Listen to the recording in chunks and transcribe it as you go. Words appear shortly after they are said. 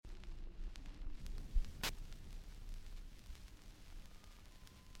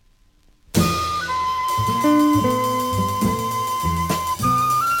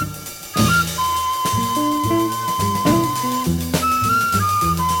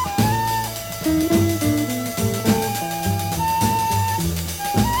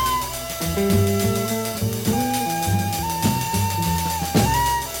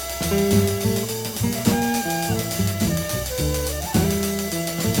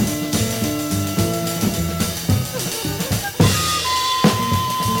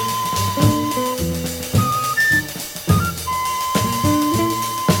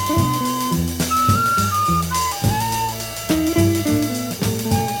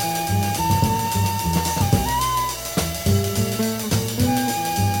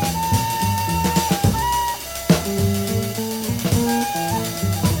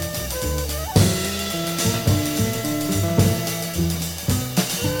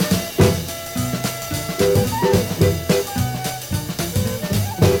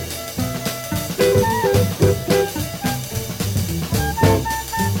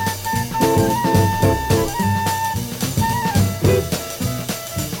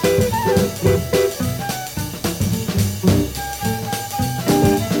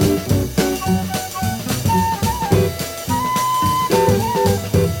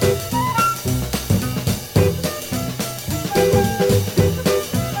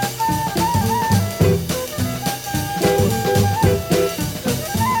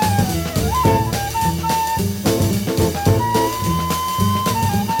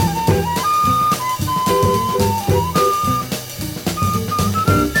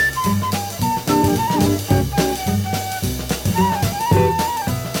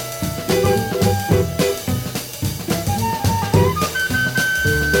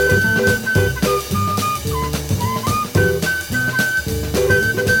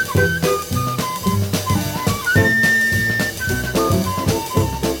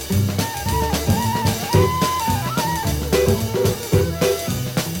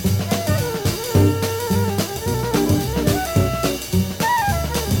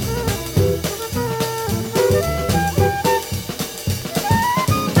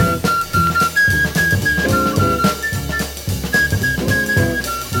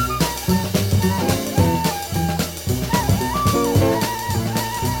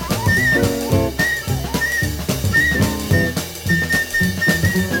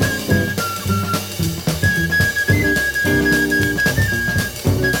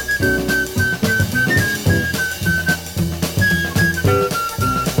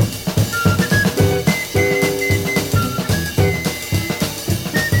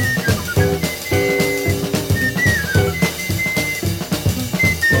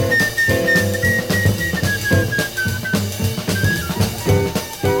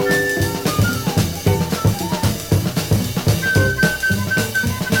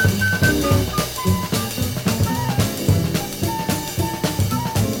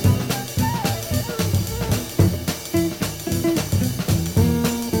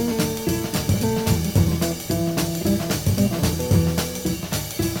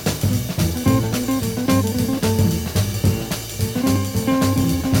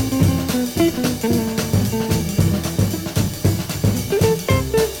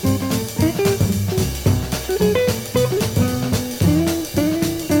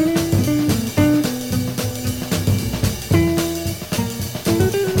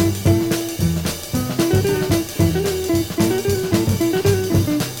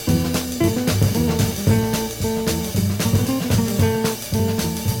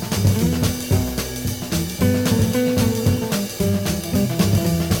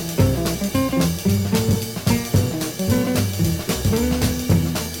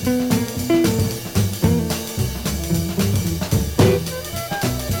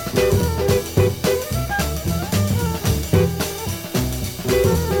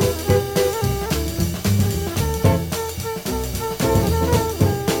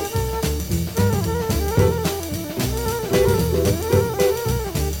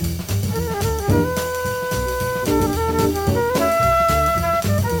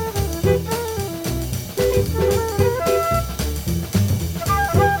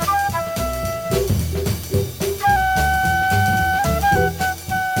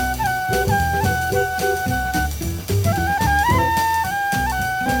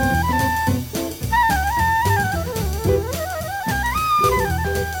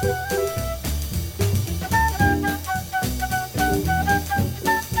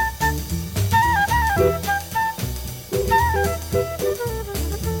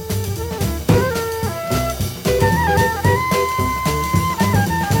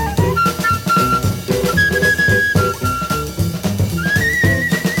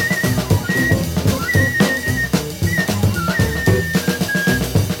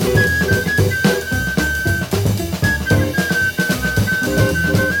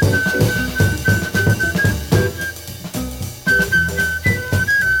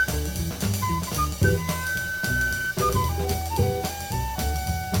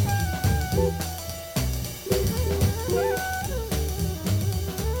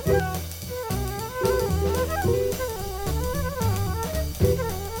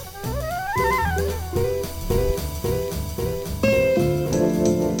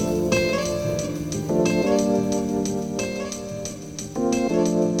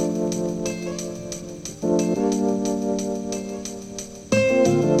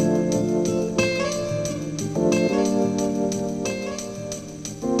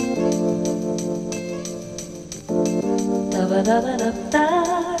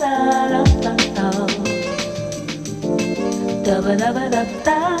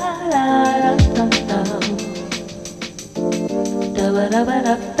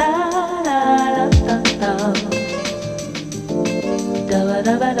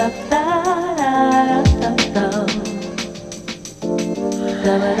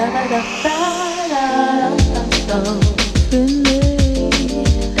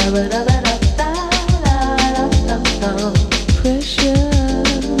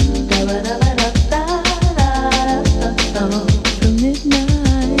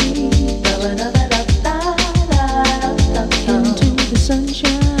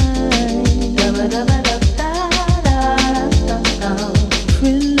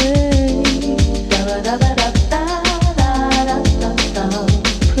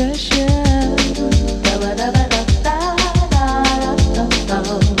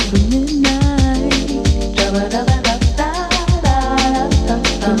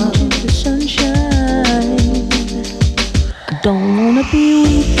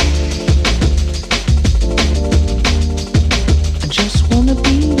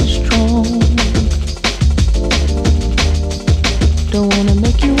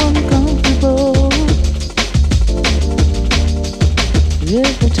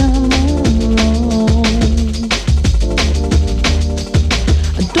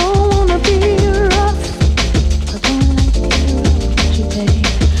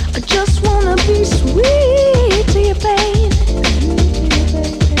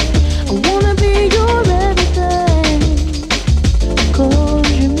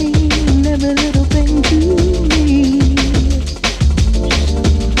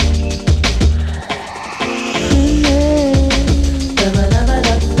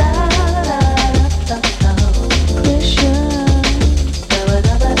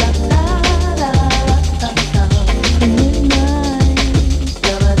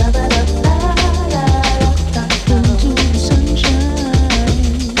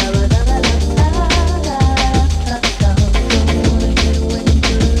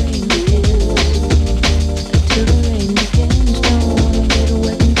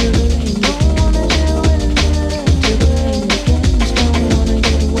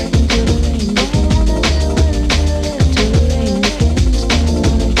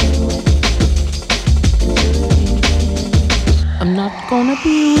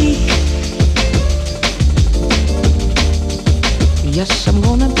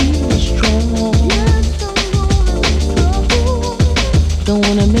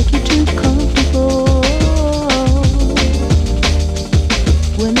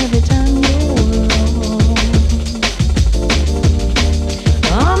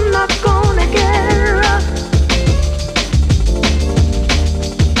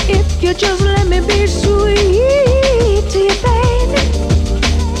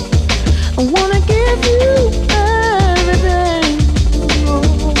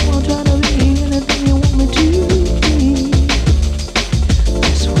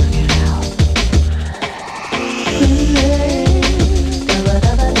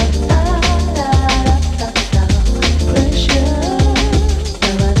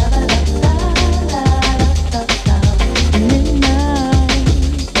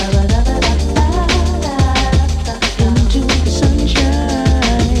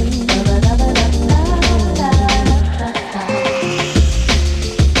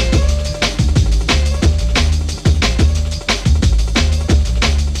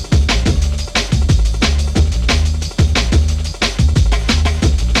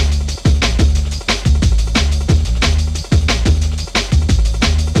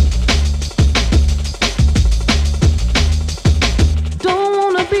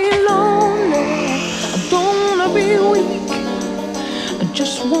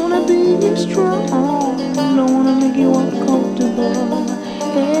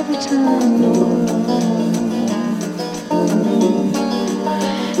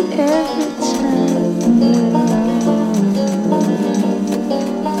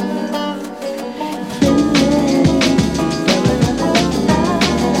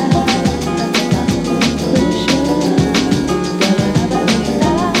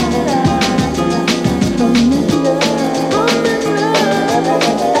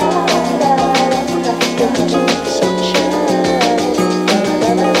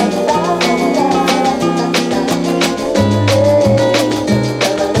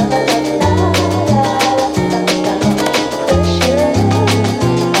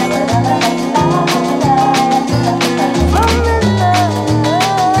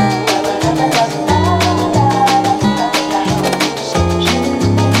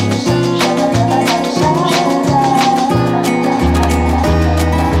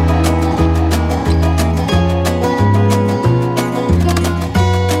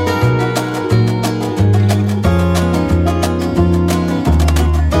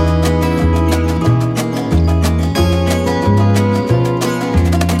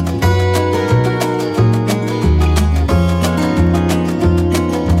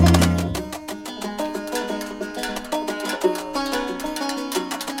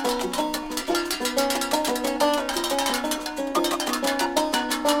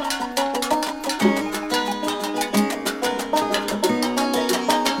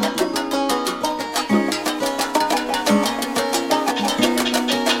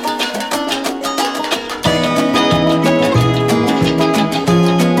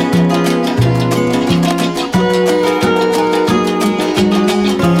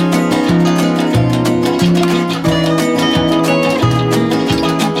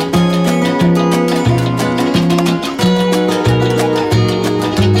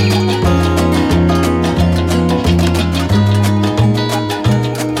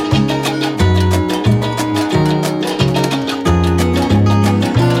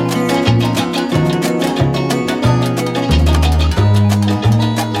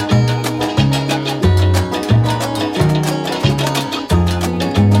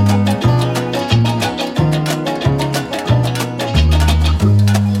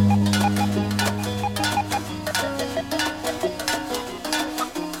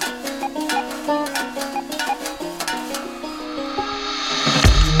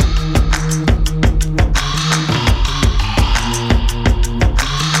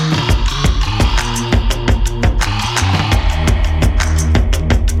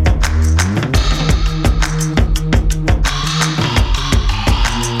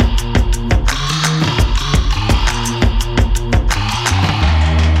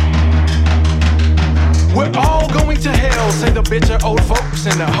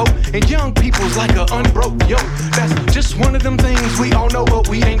hope. And young people's like a unbroke yoke. That's just one of them things we all know, but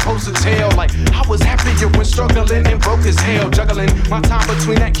we ain't supposed to tell. Like, I was happier when struggling and broke as hell. Juggling my time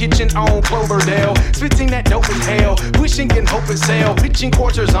between that kitchen on Cloverdale. Spitting that dope as hell. Wishing and hope as hell. Pitching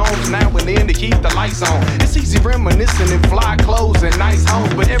quarter zones now and then to keep the lights on. It's easy reminiscing in fly clothes and nice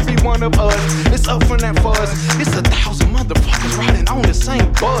homes. But every one of us is up from that fuzz. It's 1,000 motherfuckers riding on the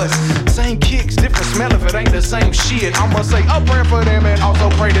same bus. Same kicks, different smell if it ain't the same shit. I'ma say a prayer for them and also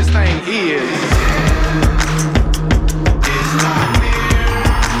pray this thing is. It's not near.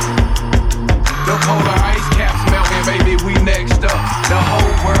 The polar ice caps melting, baby, we next up. The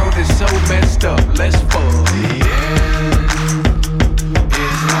whole world is so messed up. Let's fuck. The end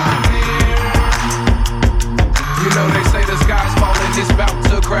is not near. You know they say the sky's falling, it's about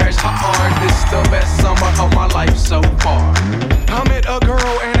to crash hard. This the best summer of my life so far. I met a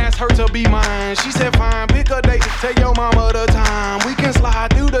girl and asked her to be mine. She said fine, pick a date, tell your mama the time. We can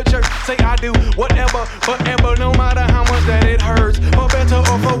slide through the church, say I do whatever, forever, no matter how much that it hurts. For better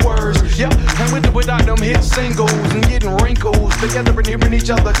or for worse, yeah. And with or without them hit singles and getting wrinkles, together and hearing each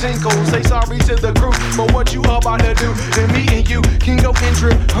other tinkle. Say sorry to the crew for what you about to do. Then me and you can go and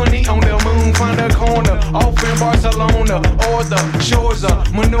trip, honey, on the moon. Find a corner off in Barcelona or the shores of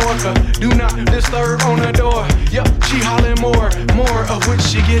Menorca. Do not disturb on the door. Yup, she hollering more of which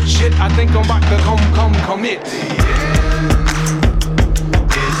she get shit. I think I'm about to commit. The end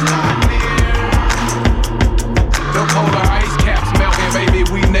is not near. The polar ice caps melting, baby,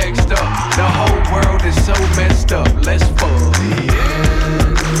 we next up. The whole world is so messed up. Let's fuck. The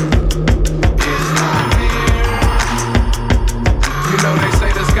end is not near. You know they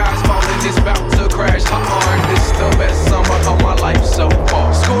say the sky's falling, it's about to crash hard. This the best summer of my life so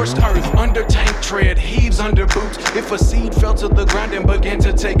far. Scorched earth, under tank tread, heaves under boots. If a seed fell to the ground and began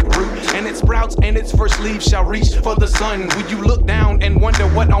to take root, and it sprouts and its first leaves shall reach for the sun, will you look down and wonder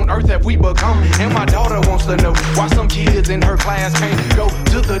what on earth have we become? And my daughter wants to know why some kids in her class can't go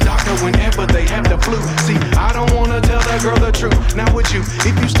to the doctor whenever they have the flu. See, I don't wanna tell that girl the truth. Now would you,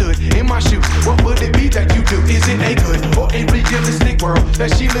 if you stood in my shoes, what would it be that you do? Is it a good or a realistic world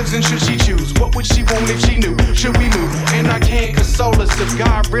that she lives in? Should she choose? What would she want if she knew? Should we move? And I can't console us if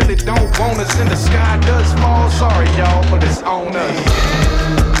God really don't want us and the sky does fall. Sorry y'all, but it's on us.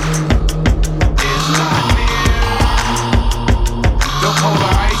 It's not near. The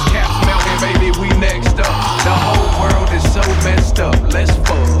polar ice caps melting, baby, we next up. The whole world is so messed up. Let's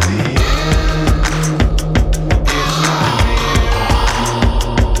fuck. The end is not near.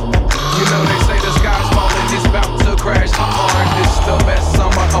 You know they say the sky's falling, it's about to crash hard. This the best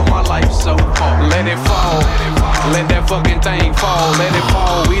summer of my life so far. Let it fall. Let that fucking thing fall. Let it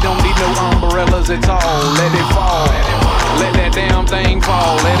fall. We don't need no umbrellas at all. Let it fall. Let that damn thing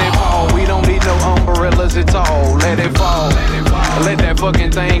fall. Let it fall. We don't need no umbrellas at all. Let it fall. Let that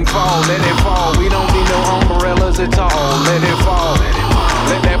fucking thing fall. Let it fall. We don't need no umbrellas at all. Let it fall.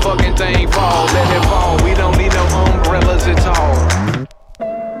 Let that fucking thing fall. Let it fall. We don't need no umbrellas at all.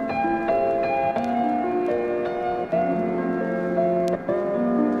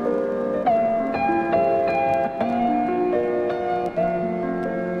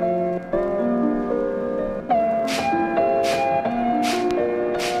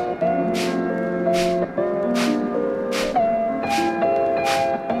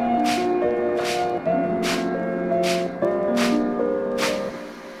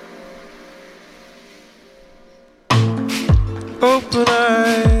 Open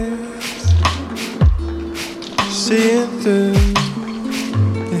eyes, seeing through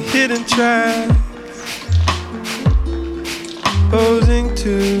the hidden tracks, posing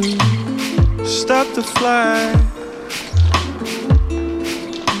to stop the flight,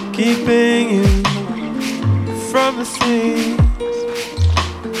 keeping you from the things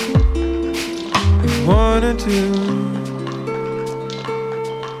you wanna do.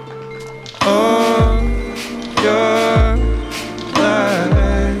 All your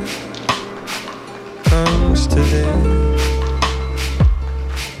life comes to this.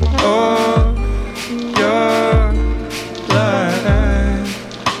 All your life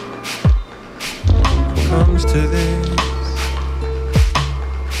comes to this.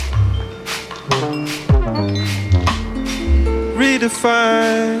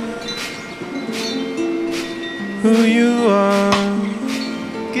 Redefine who you are,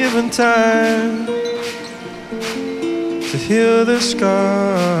 given time to heal the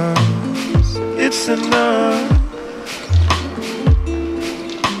scars. It's enough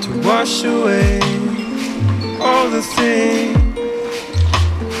to wash away all the things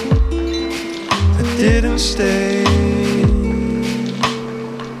that didn't stay.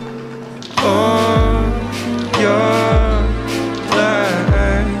 All your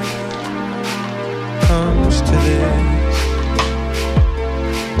life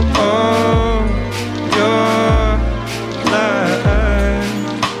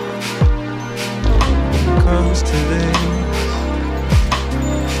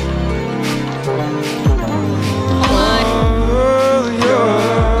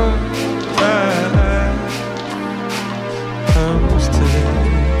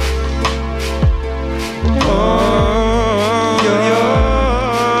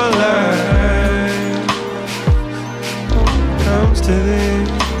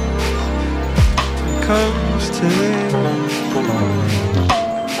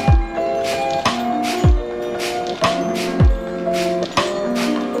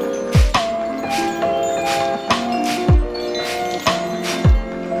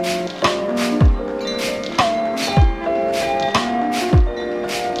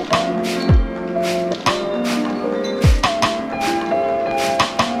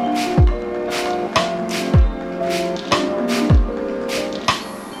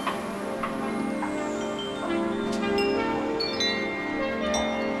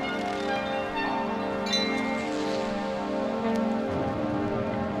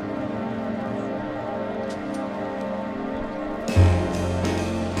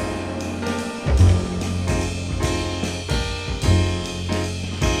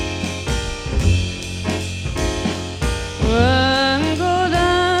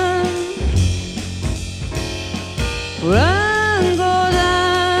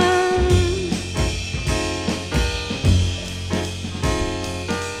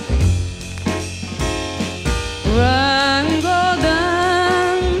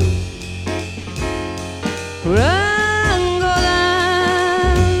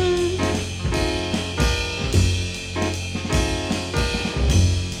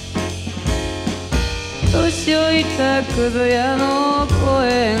くず屋の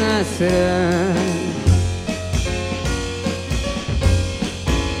声がする。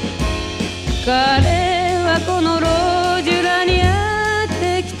彼はこの路地裏にやっ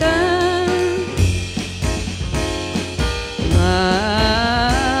てきた。ま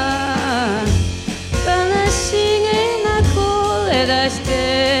あ悲しげな声出して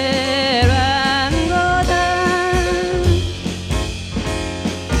乱語だ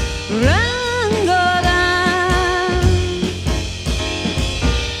乱語だ。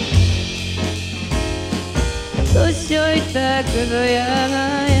年老いたくず屋が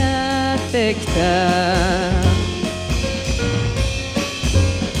やってきた。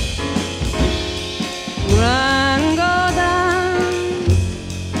乱語だ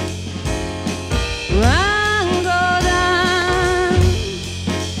乱語だ。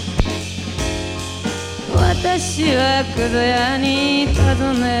私はくず屋に尋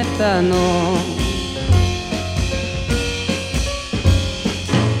ねたの。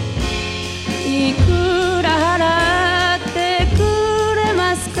いくら払ってくれ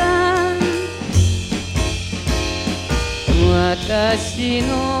ますか。私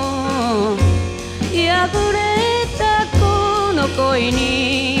の破れたこの恋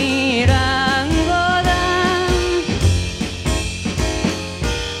に乱語だ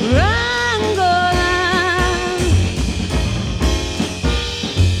乱語だ。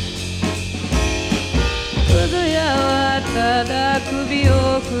くず屋はただ首を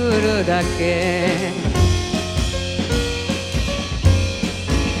振るだけ。